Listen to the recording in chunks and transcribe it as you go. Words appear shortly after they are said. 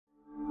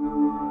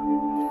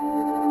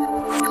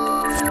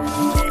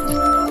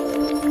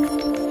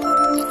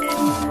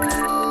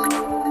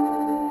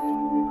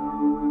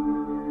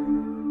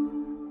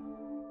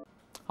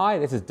Hi,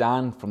 this is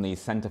Dan from the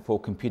Centre for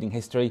Computing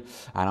History,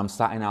 and I'm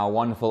sat in our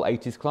wonderful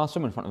 80s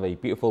classroom in front of a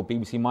beautiful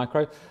BBC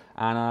Micro,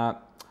 and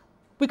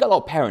we got a lot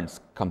of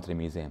parents come to the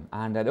museum,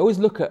 and they always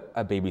look at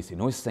a BBC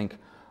and always think,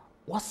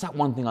 what's that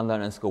one thing I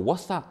learned at school?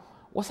 What's that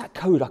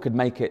code I could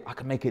make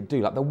it do?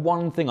 Like the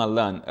one thing I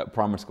learned at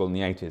primary school in the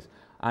 80s,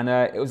 and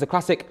it was a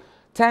classic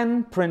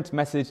 10 print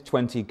message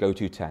 20 go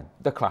to 10.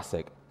 The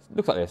classic. It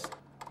looks like this: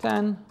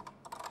 10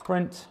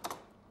 print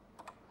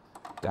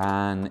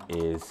Dan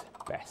is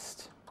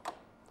best.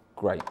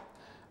 Great.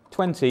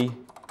 20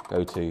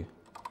 go to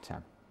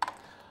 10.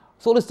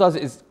 So all this does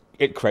is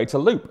it creates a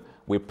loop.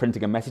 We're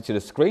printing a message to the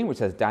screen which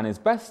says Dan is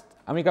best,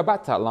 and we go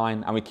back to that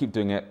line and we keep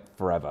doing it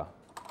forever.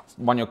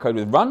 Run your code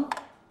with run.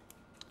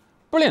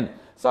 Brilliant.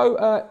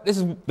 So this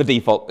is the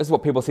default. This is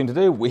what people seem to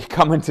do. We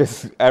come into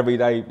this every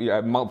day,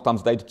 multiple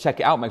times a day, to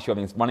check it out, make sure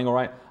everything's running all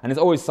right. And there's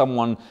always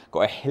someone got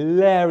a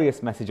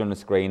hilarious message on the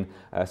screen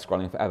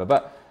scrolling forever.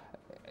 But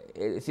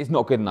it's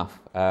not good enough.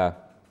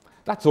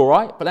 That's all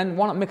right, but then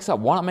why not mix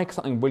up? Why not make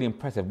something really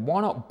impressive?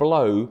 Why not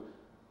blow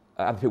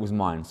other people's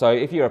minds? So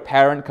if you're a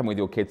parent, come with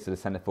your kids to the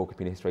Centre for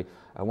Computing History,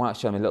 why not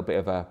show them a little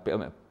bit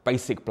of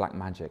basic black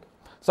magic?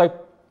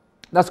 So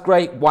that's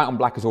great. White on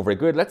black is all very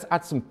good. Let's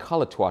add some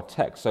color to our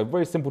text. So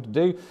very simple to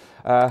do.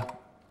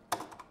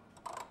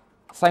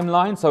 Same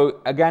line.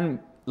 So again,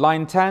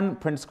 line 10,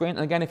 print screen.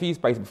 And again, if you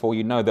used basic before,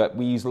 you know that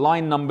we use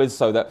line numbers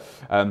so that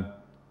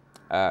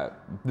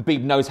the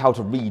beep knows how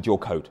to read your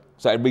code.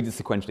 So it reads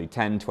it sequentially,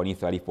 10, 20,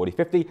 30, 40,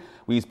 50.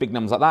 We use big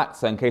numbers like that.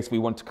 So in case we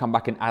want to come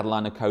back and add a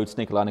line of code,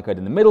 sneak a line of code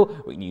in the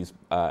middle, we can use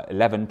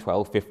 11,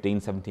 12, 15,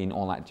 17,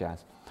 all that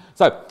jazz.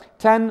 So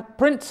 10,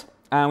 print,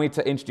 and we need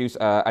to introduce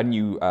a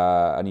new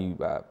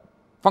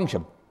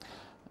function.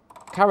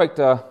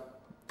 Character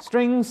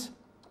strings.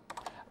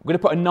 We're going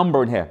to put a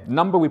number in here. The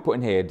number we put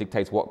in here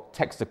dictates what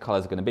text the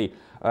colors are going to be.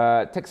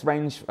 Text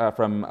range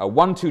from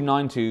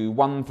 129 to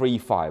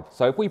 135.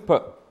 So if we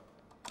put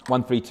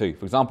 132,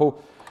 for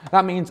example,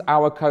 that means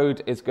our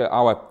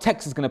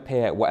text is going to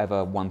appear at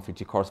whatever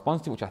 132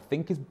 corresponds to, which I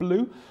think is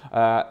blue.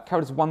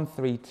 Characters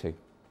 132.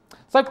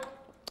 So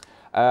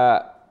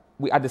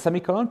we add the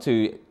semicolon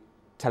to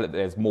tell it that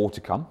there's more to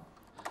come.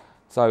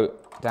 So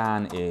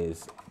Dan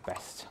is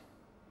best.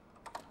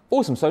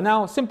 Awesome. So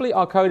now simply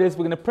our code is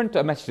we're going to print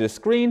a message to the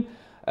screen.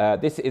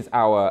 This is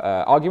our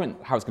argument,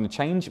 how it's going to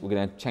change. We're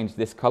going to change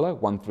this color,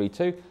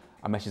 132.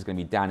 Our message is going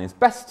to be Dan is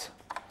best.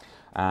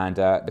 And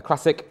the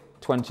classic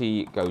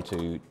 20 go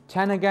to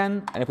 10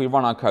 again, and if we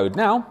run our code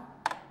now,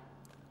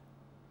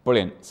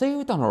 brilliant. See,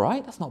 we've done all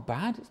right. That's not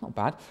bad. It's not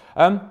bad.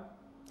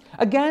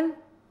 Again,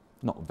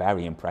 not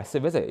very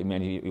impressive, is it? I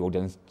mean, you all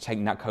just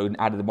taken that code and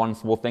added one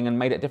small thing and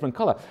made it a different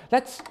color.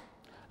 Let's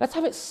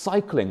have it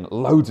cycling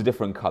loads of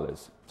different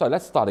colors. So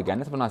let's start again.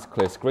 Let's have a nice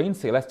clear screen.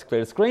 See, let's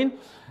clear the screen.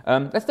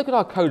 Let's look at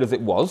our code as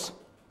it was.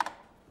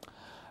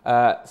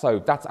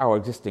 So that's our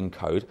existing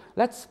code.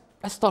 Let's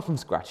start from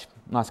scratch.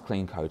 Nice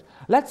clean code.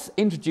 Let's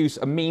introduce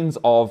a means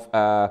of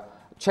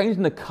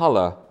changing the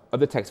color of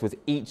the text with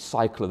each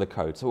cycle of the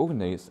code. So what we're going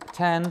to do is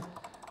 10,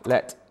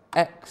 let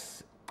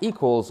x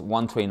equals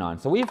 129.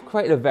 So we've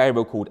created a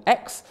variable called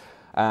x,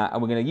 and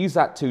we're going to use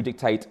that to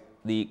dictate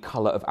the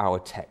color of our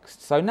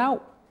text. So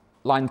now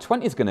line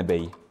 20 is going to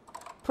be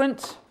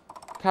print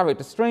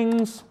character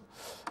strings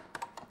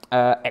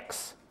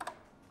x.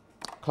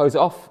 Close it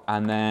off,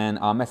 and then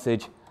our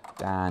message,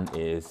 Dan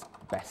is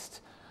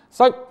best.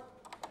 So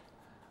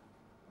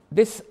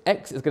this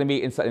x is going to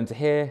be inserted into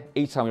here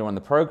each time we run the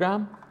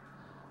program.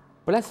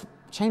 But let's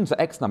change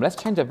the x number.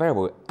 Let's change the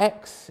variable.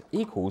 X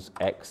equals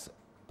x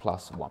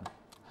plus 1.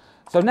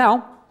 So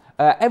now,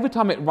 every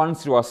time it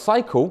runs through our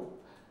cycle,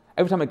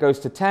 every time it goes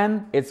to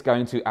 10, it's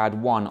going to add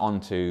 1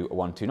 onto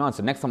 129.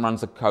 So next time it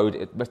runs the code,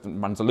 it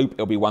runs a loop,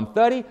 it'll be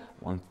 130,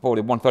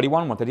 140,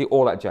 131, 130,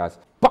 all that jazz.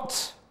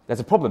 But there's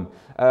a problem.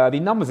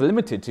 The numbers are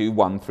limited to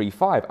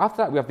 135. After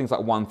that, we have things like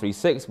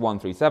 136,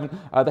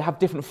 137. They have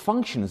different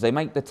functions. They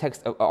make the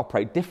text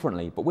operate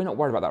differently, but we're not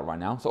worried about that right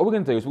now. So all we're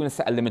going to do is we're going to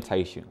set a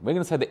limitation. We're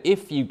going to say that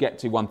if you get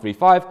to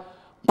 135,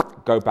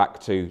 go back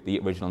to the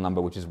original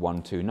number, which is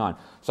 129.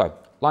 So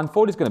line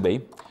 40 is going to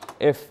be,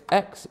 if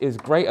x is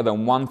greater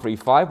than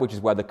 135, which is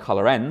where the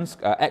color ends,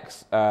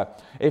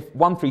 if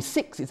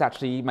 136, it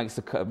actually makes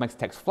the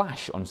text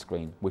flash on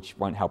screen, which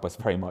won't help us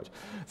very much.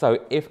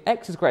 So if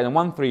x is greater than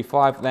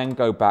 135, then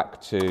go back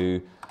to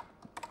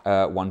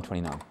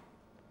 129.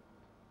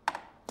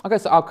 Okay,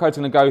 so our code's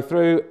going to go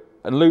through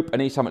and loop,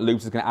 and each time it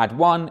loops, it's going to add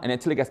 1, and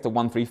until it gets to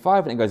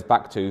 135, and it goes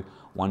back to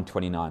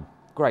 129.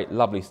 Great,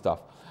 lovely stuff.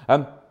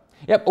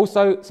 Yep,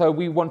 also, so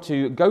we want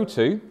to go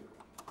to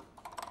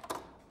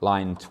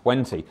line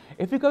 20.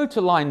 If we go to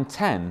line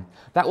 10,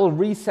 that will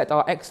reset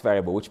our x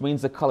variable, which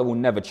means the color will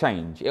never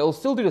change. It'll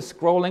still do the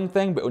scrolling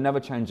thing, but it will never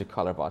change the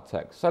color of our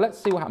text. So let's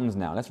see what happens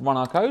now. Let's run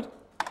our code.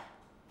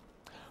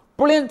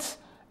 Brilliant.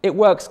 It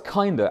works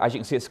kinda. As you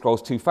can see, it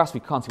scrolls too fast. We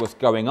can't see what's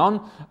going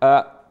on.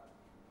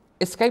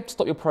 Escape to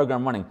stop your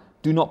program running.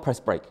 Do not press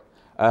break.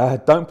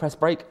 Don't press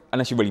break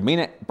unless you really mean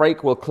it.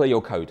 Break will clear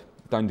your code.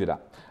 Don't do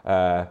that.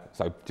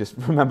 So just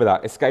remember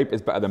that. Escape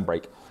is better than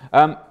break.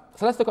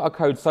 So let's look at our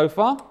code so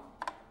far.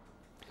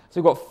 So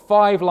we've got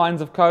 5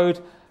 lines of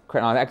code,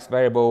 create an x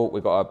variable,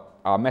 we've got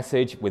our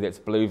message with its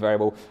blue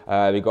variable,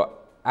 we've got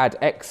add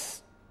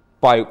x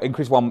by,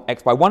 increase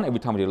x by 1 every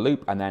time we do a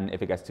loop, and then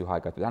if it gets too high,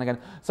 go down again.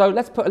 So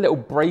let's put a little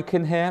break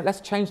in here.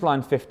 Let's change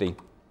line 50.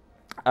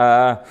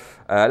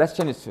 Let's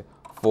change it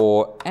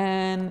for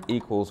n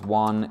equals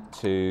 1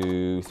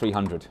 to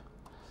 300,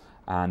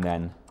 and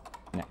then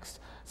next.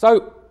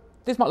 So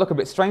this might look a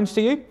bit strange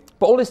to you,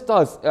 but all this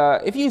does,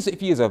 if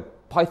you use a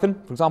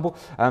Python, for example,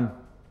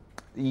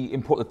 you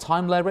import the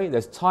time library,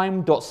 there's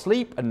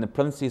time.sleep, and in the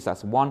parentheses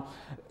that's 1.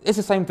 It's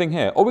the same thing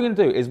here. All we're going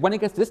to do is when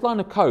it gets to this line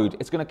of code,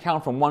 it's going to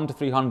count from 1 to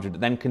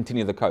 300, then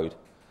continue the code.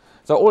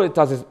 So all it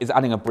does is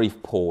adding a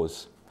brief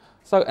pause.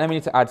 So and we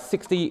need to add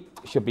 60,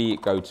 should be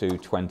go to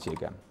 20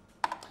 again.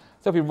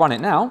 So if we run it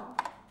now,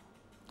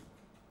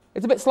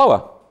 it's a bit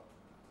slower.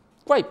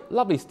 Great,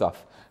 lovely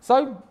stuff.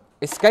 So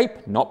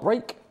escape, not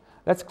break.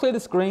 Let's clear the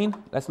screen.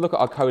 Let's look at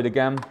our code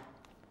again.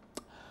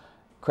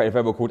 Create a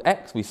variable called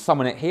x. We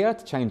summon it here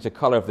to change the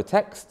color of the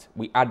text.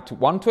 We add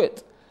 1 to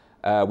it.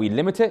 We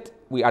limit it.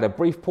 We add a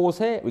brief pause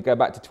here. We go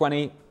back to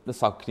 20. The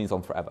cycle continues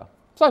on forever.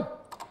 So,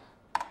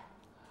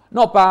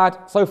 not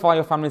bad. So far,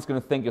 your family's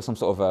going to think you're some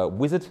sort of a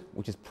wizard,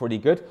 which is pretty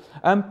good.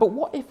 But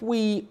what if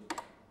we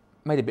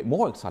made it a bit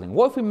more exciting?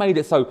 What if we made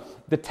it so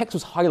the text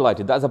was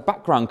highlighted, that as a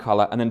background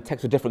color, and then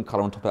text with a different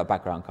color on top of that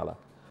background color?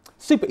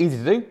 Super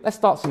easy to do. Let's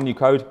start some new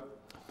code.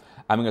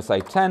 And we're going to say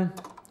 10,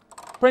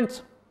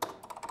 print,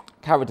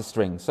 character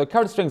strings. So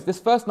character strings, this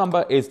first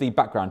number is the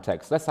background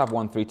text. Let's have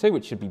 132,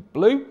 which should be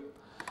blue.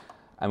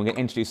 And we're going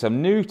to introduce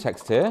some new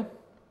text here.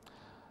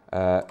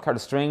 Character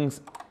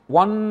strings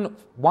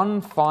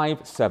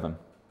 157.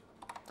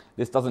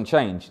 This doesn't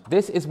change.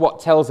 This is what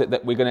tells it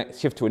that we're going to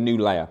shift to a new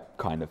layer,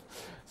 kind of.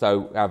 So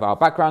we have our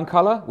background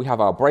color, we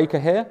have our breaker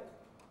here,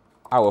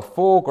 our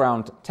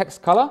foreground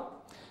text color,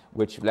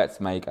 which let's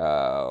make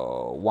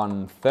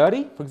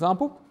 130, for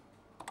example.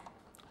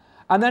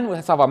 And then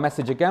let's have our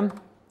message again.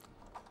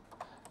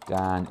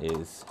 Dan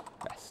is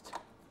best.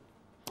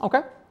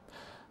 Okay.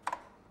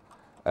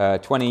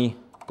 20,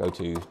 go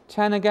to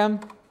 10 again.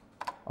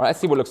 All right, let's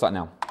see what it looks like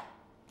now.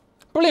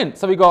 Brilliant.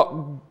 So we got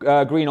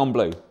green on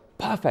blue.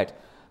 Perfect.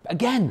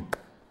 Again,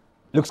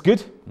 looks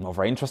good. Not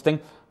very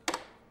interesting.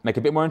 Make it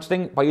a bit more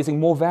interesting by using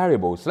more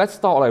variables. So let's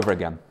start all over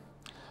again.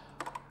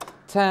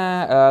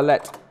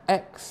 Let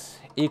x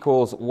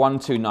equals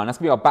 129. That's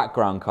going to be our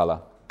background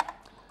color.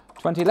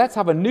 20. Let's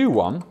have a new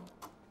one.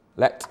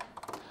 Let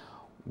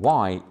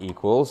y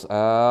equals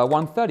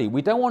 130.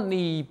 We don't want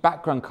the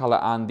background color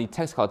and the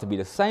text color to be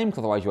the same, because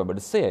otherwise you won't be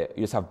able to see it.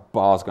 You just have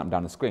bars going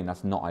down the screen.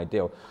 That's not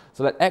ideal.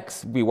 So let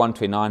x be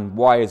 129,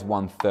 y is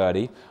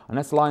 130. And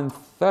let's line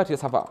 30,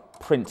 let's have a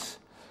print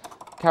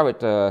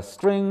character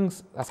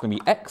strings. That's going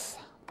to be x.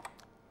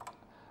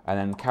 And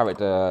then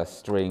character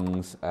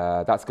strings,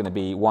 that's going to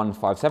be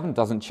 157.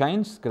 Doesn't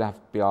change. It's going to have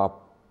to be our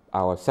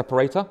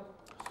separator.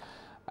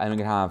 And we're going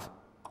to have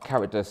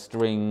character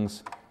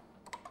strings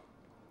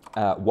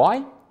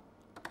y.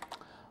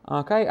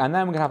 Okay, and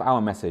then we're going to have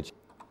our message.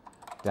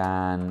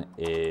 Dan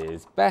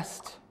is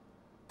best.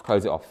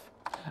 Close it off.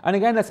 And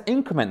again, let's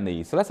increment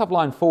these. So let's have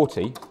line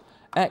 40.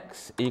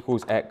 X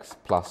equals x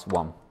plus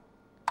 1.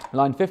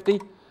 Line 50.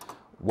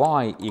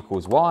 Y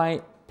equals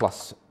y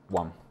plus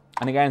 1.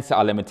 And again, set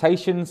our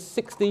limitations.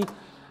 60.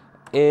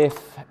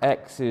 If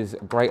x is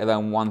greater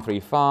than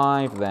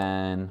 135,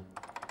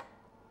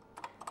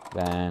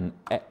 then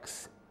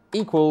x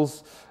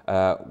equals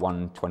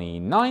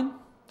 129.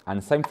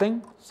 And same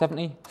thing,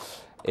 70.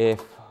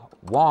 If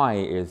y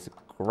is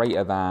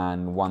greater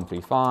than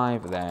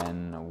 135,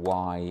 then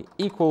y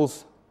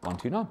equals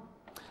 129.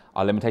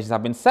 Our limitations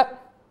have been set.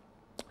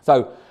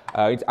 So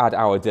we need to add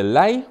our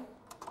delay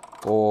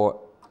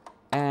for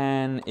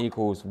n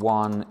equals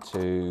 1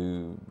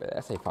 to,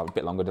 let's say, a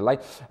bit longer delay,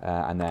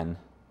 and then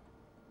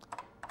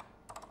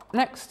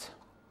next.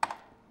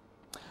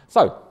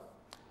 So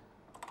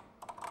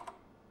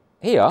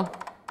here,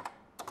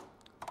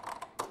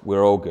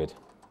 we're all good.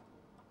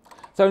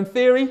 So in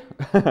theory,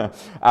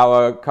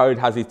 our code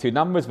has these two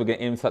numbers. We're going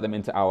to insert them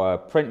into our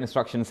print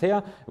instructions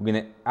here. We're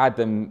going to add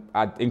them,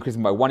 increase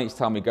them by 1 each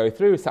time we go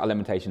through, set our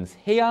limitations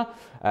here.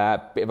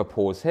 Bit of a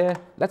pause here.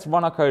 Let's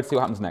run our code, see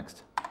what happens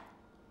next.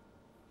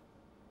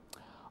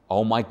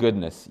 Oh my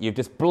goodness, you've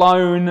just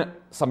blown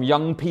some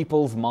young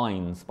people's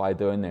minds by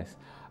doing this.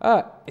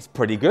 It's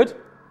pretty good.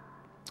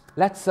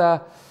 Let's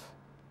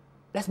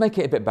make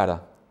it a bit better.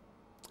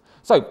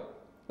 So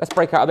let's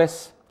break out of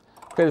this,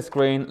 clear the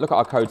screen, look at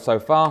our code so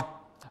far.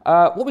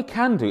 What we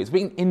can do is we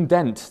can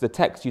indent the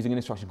text using an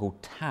instruction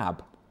called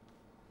tab.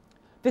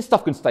 This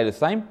stuff can stay the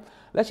same.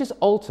 Let's just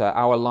alter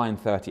our line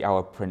 30,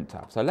 our print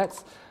tab. So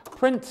let's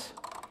print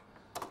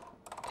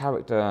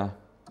character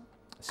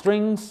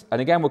strings, and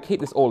again we'll keep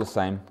this all the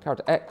same.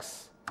 Character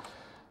x,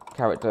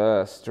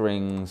 character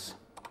strings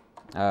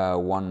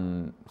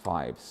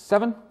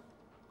 157,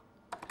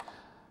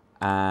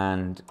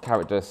 and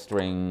character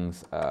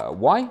strings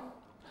y.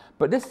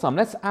 But this time,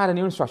 let's add a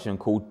new instruction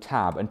called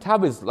tab. And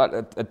tab is like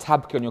a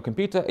tab key on your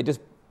computer. It just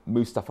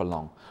move stuff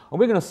along. And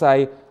we're going to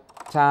say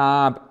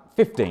tab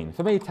 15.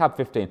 For me, tab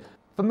 15.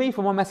 For me,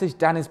 for my message,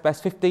 Dan is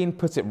best 15,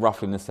 put it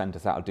roughly in the center,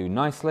 so that'll do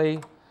nicely.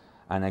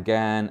 And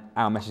again,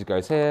 our message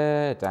goes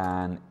here,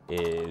 Dan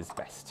is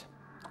best.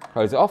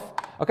 Close it off.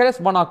 Okay, let's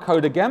run our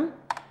code again.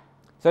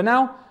 So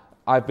now,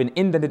 I've been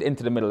indented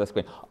into the middle of the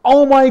screen.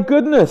 Oh my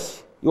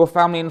goodness! Your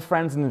family and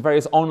friends and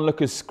various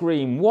onlookers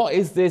scream, what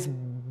is this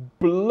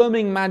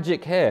blooming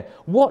magic here?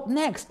 What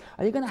next?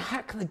 Are you going to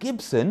hack the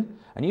Gibson?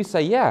 And you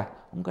say, yeah,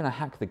 I'm going to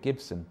hack the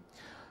Gibson.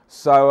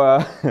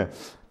 So,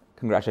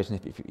 congratulations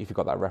if you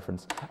got that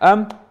reference.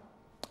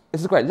 This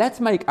is great. Let's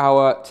make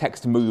our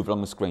text move along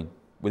the screen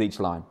with each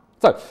line.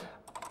 So,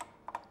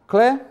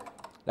 clear?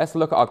 Let's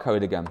look at our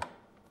code again.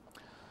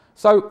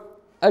 So,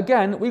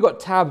 again, we've got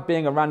tab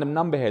being a random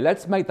number here.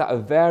 Let's make that a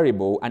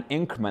variable and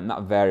increment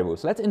that variable.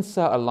 So let's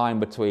insert a line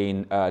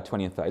between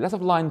 20 and 30. Let's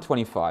have line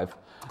 25.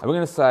 And we're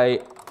going to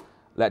say,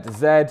 let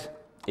z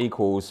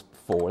equals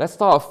 4. Let's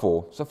start at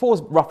 4. So 4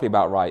 is roughly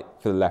about right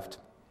for the left.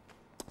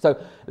 So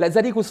let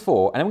z equals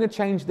 4. And then we're going to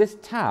change this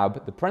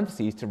tab, the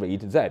parentheses, to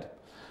read z.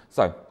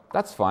 So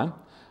that's fine.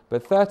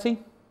 But 30,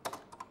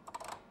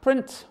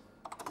 print,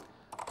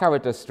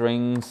 character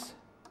strings,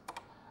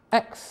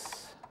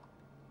 x,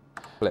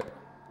 flip.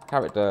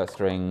 Character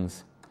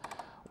strings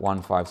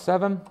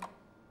 157,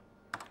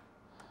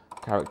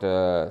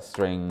 character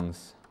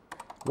strings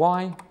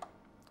y,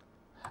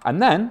 and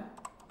then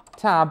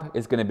tab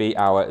is going to be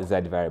our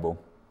z variable.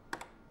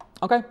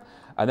 Okay,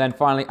 and then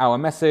finally our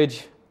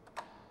message,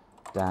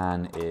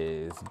 Dan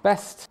is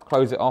best.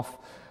 Close it off.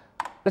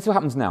 Let's see what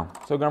happens now.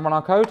 So we're going to run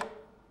our code.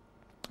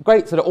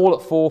 Great, so they're all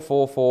at 4,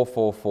 4, 4,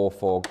 4, 4,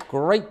 4.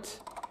 Great.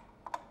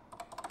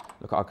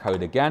 Look at our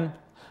code again.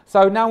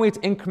 So now we need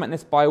to increment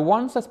this by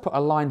 1, so let's put a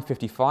line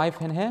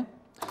 55 in here.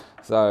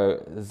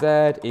 So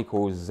z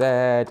equals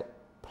z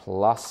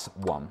plus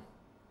 1.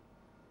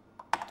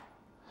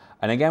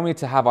 And again, we need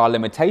to have our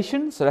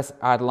limitation, so let's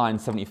add line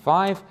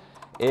 75.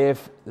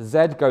 If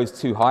z goes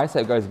too high, so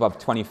it goes above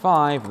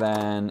 25,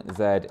 then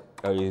z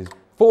goes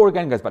 4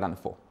 again, goes back down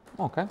to 4.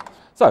 Okay,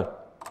 so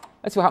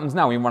let's see what happens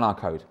now when we run our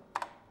code.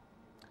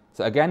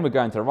 So again, we're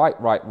going to the right,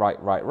 right,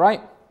 right, right,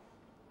 right.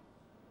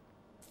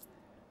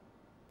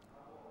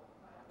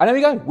 And there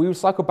we go, we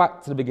cycle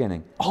back to the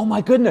beginning. Oh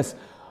my goodness,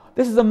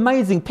 this is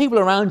amazing. People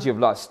around you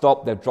have like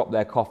stopped, they've dropped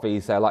their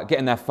coffees, they're like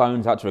getting their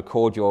phones out to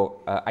record your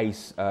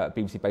ACE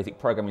BBC Basic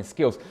Programming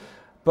skills.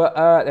 But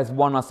there's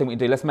one last thing we can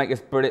do. Let's make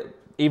this brilliant,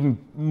 even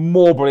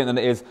more brilliant than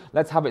it is.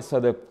 Let's have it so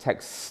the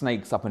text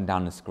snakes up and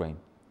down the screen.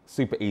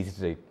 Super easy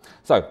to do.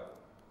 So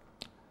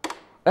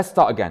let's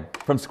start again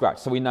from scratch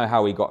so we know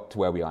how we got to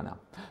where we are now.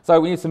 So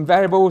we need some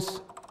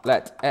variables.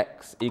 Let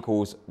x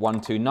equals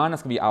 129,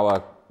 that's going to be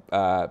our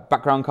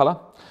background color.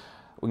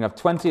 We're going to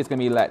have 20, it's going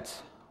to be let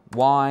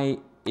y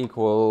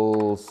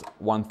equals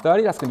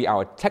 130, that's going to be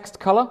our text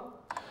color.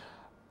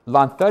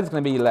 Line 30 is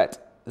going to be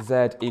let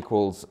z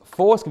equals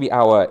 4, it's going to be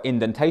our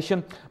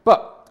indentation.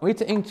 But we need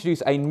to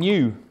introduce a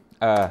new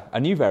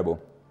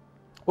variable.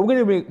 What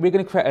we're going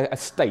to create a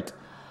state.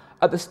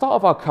 At the start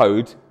of our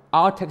code,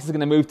 our text is going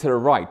to move to the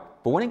right.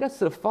 But when it gets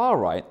to the far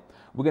right,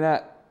 we're going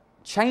to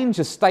change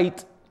the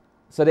state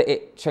so that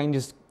it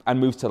changes and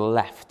moves to the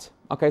left.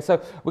 Okay,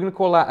 so we're going to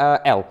call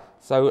that L.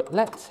 So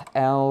let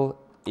L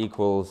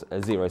equals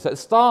 0. So at the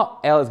start,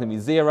 L is going to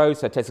be 0,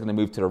 so text is going to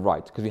move to the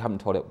right because we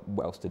haven't told it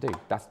what else to do.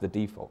 That's the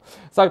default.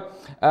 So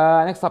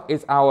next up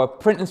is our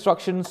print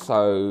instructions.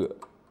 So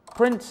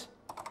print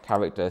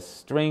character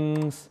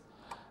strings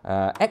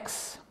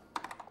x,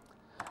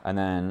 and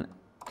then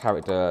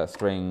character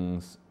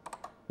strings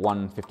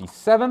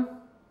 157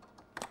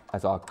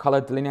 as our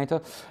color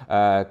delineator.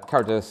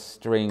 Character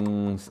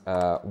strings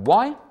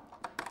y.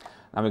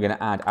 Now we're going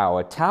to add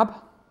our tab.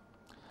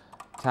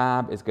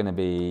 Tab is going to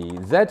be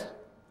Z.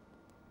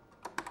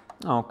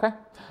 Okay.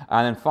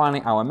 And then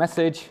finally our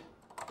message,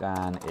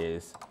 Dan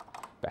is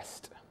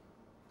best.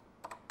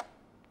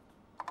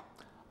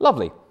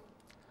 Lovely.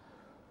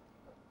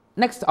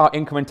 Next are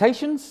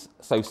incrementations.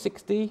 So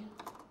 60,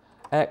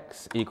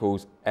 x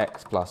equals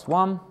x plus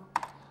 1.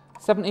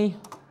 70,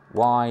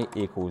 y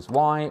equals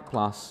y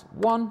plus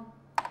 1.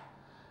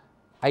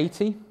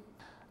 80.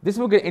 This is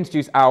where we're going to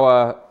introduce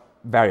our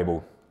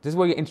variable. This is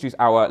where we introduce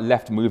our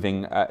left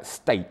moving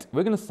state.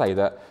 We're going to say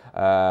that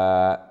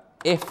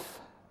if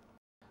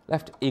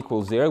left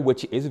equals 0,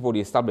 which it is, we've already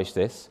established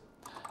this,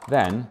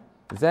 then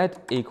z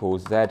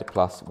equals z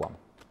plus 1.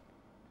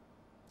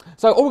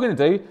 So all we're going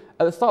to do,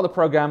 at the start of the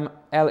program,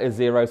 L is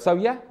 0. So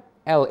yeah,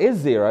 L is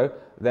 0,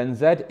 then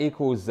z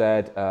equals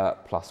z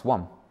plus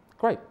 1.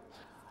 Great.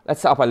 Let's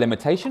set up our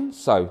limitation.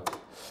 So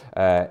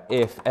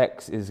if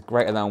x is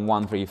greater than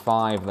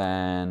 135,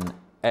 then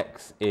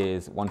x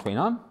is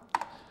 129.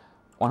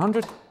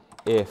 100.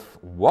 If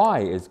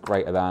y is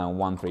greater than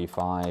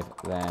 135,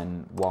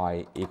 then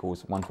y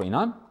equals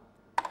 129.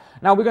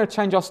 Now we're going to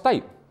change our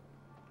state.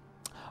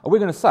 We're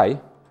going to say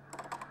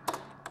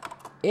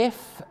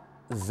if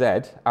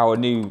z, our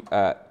new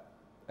tab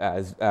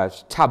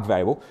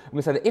variable,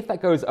 we're going to say that if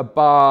that goes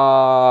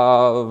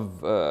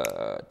above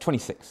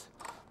 26,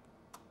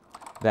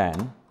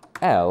 then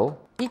L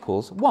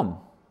equals 1.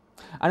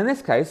 And in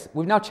this case,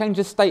 we've now changed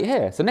the state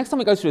here. So next time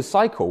it goes through a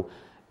cycle,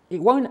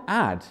 it won't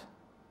add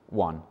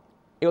 1.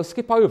 It will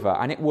skip over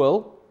and it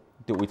will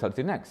do what we tell it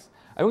to do next.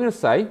 And we're going to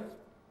say,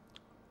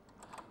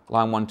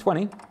 line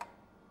 120,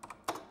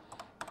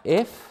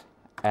 if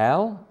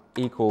L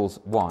equals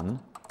 1,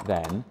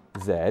 then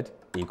Z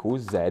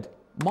equals Z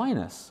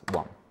minus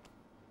 1.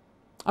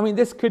 I mean,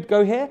 this could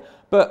go here,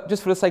 but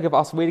just for the sake of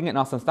us reading it and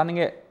us understanding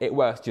it, it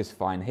works just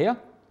fine here.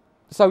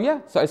 So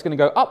yeah, so it's going to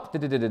go up,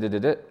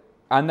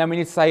 and then we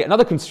need to say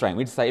another constraint.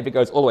 We need to say if it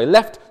goes all the way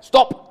left,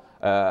 stop,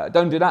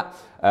 don't do that.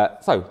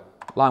 So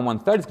line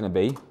 130 is going to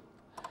be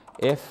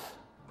if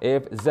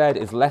Z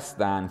is less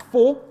than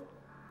 4,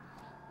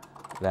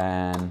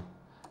 then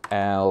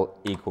L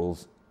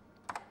equals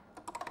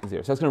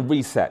 0. So it's going to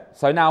reset.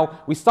 So now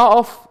we start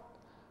off,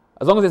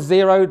 as long as it's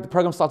 0, the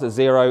program starts at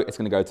 0, it's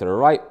going to go to the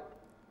right.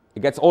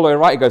 It gets all the way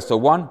right, it goes to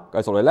 1,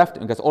 goes all the way left,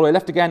 and it goes all the way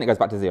left again, it goes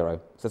back to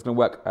 0. So it's going to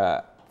work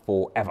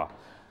forever.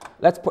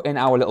 Let's put in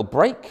our little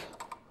break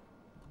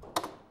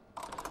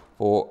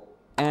for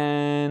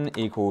n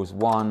equals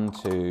 1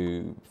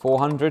 to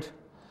 400,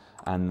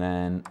 and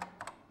then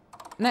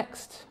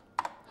next.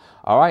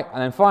 All right,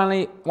 and then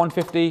finally,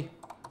 150,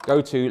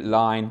 go to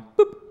line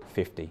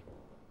 50.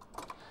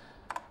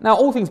 Now,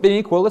 all things being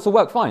equal, this will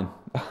work fine.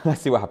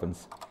 Let's see what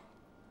happens.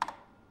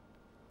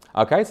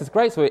 Okay, so it's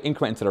great. So we're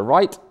incrementing to the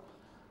right.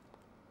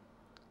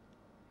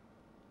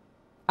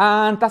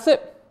 And that's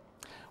it.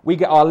 We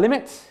get our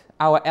limit.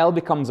 Our L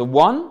becomes a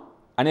 1.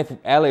 And if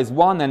L is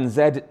 1, then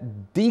Z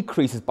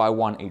decreases by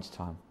 1 each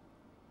time.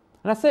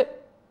 And that's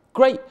it.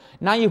 Great.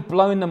 Now you've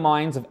blown the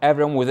minds of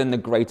everyone within the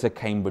greater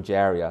Cambridge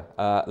area.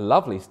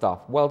 Lovely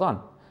stuff. Well done.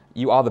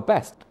 You are the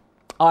best.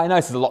 I know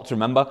this is a lot to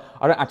remember.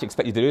 I don't actually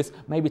expect you to do this.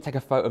 Maybe take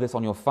a photo of this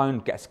on your phone,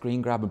 get a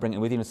screen grab and bring it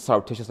with you and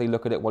surreptitiously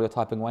look at it while you're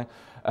typing away.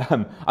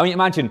 I mean,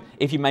 imagine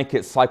if you make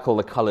it cycle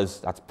the colors,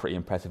 that's pretty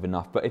impressive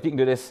enough. But if you can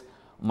do this,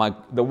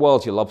 the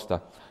world's your lobster.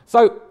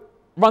 So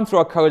run through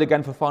our code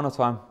again for the final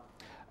time.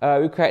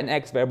 We create an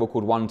X variable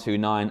called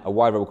 129, a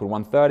Y variable called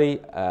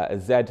 130, a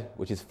Z,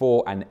 which is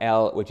 4, and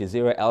L, which is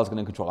 0. L is going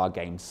to control our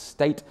game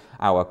state,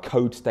 our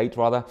code state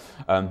rather,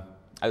 at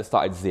the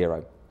start it's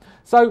 0.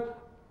 So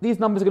these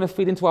numbers are going to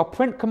feed into our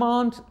print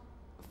command.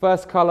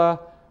 First color,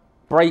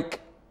 break,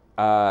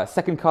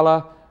 second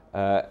color,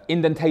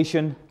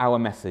 indentation, our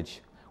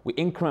message. We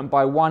increment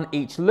by 1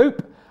 each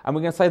loop, and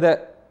we're going to say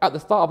that at the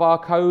start of our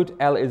code,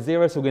 L is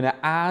 0, so we're going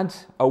to add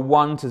a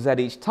 1 to Z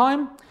each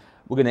time.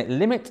 We're going to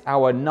limit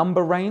our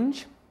number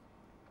range,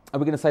 and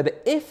we're going to say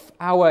that if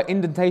our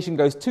indentation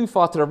goes too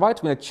far to the right,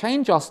 we're going to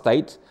change our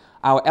state,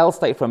 our L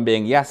state from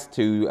being yes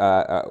to,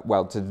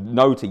 to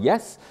no to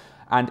yes.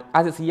 And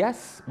as it's a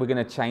yes, we're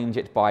going to change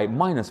it by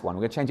 -1. We're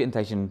going to change the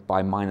indentation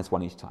by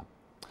 -1 each time.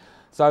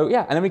 So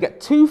yeah, and then we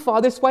get too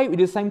far this way, we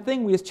do the same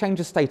thing. We just change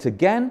the state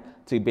again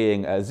to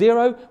being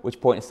 0, which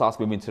point it starts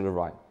moving to the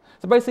right.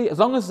 So basically, as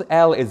long as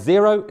L is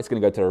 0, it's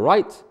going to go to the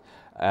right.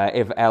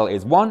 If L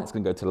is 1, it's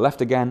going to go to the left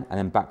again, and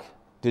then back,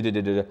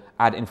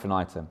 ad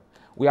infinitum.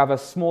 We have a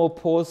small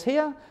pause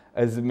here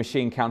as the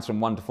machine counts from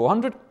 1 to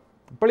 400.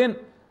 Brilliant.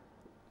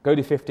 Go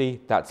to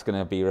 50, that's going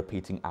to be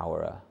repeating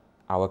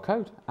our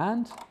code.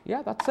 And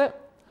yeah, that's it.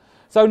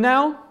 So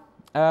now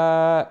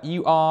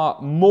you are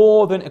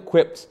more than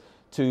equipped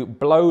to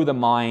blow the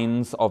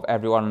minds of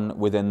everyone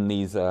within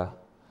these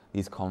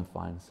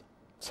confines.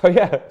 So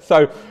yeah,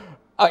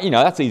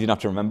 that's easy enough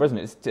to remember, isn't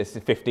it? It's just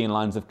 15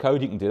 lines of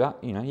code. You can do that.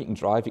 You can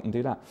drive. You can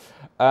do that.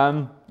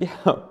 Yeah.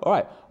 All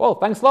right. Well,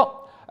 thanks a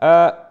lot.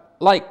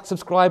 Like,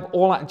 subscribe,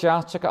 all that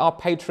jazz. Check out our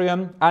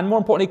Patreon, and more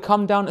importantly,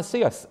 come down to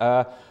see us.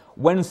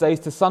 Wednesdays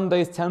to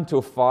Sundays, 10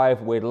 till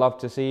 5. We'd love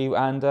to see you.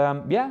 And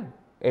yeah,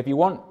 if you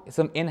want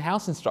some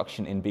in-house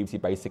instruction in BBC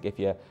Basic, if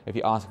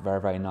you ask very,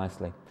 very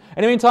nicely.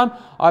 In the meantime,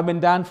 I've been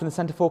Dan from the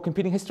Centre for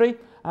Computing History,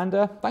 and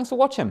thanks for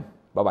watching.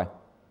 Bye-bye.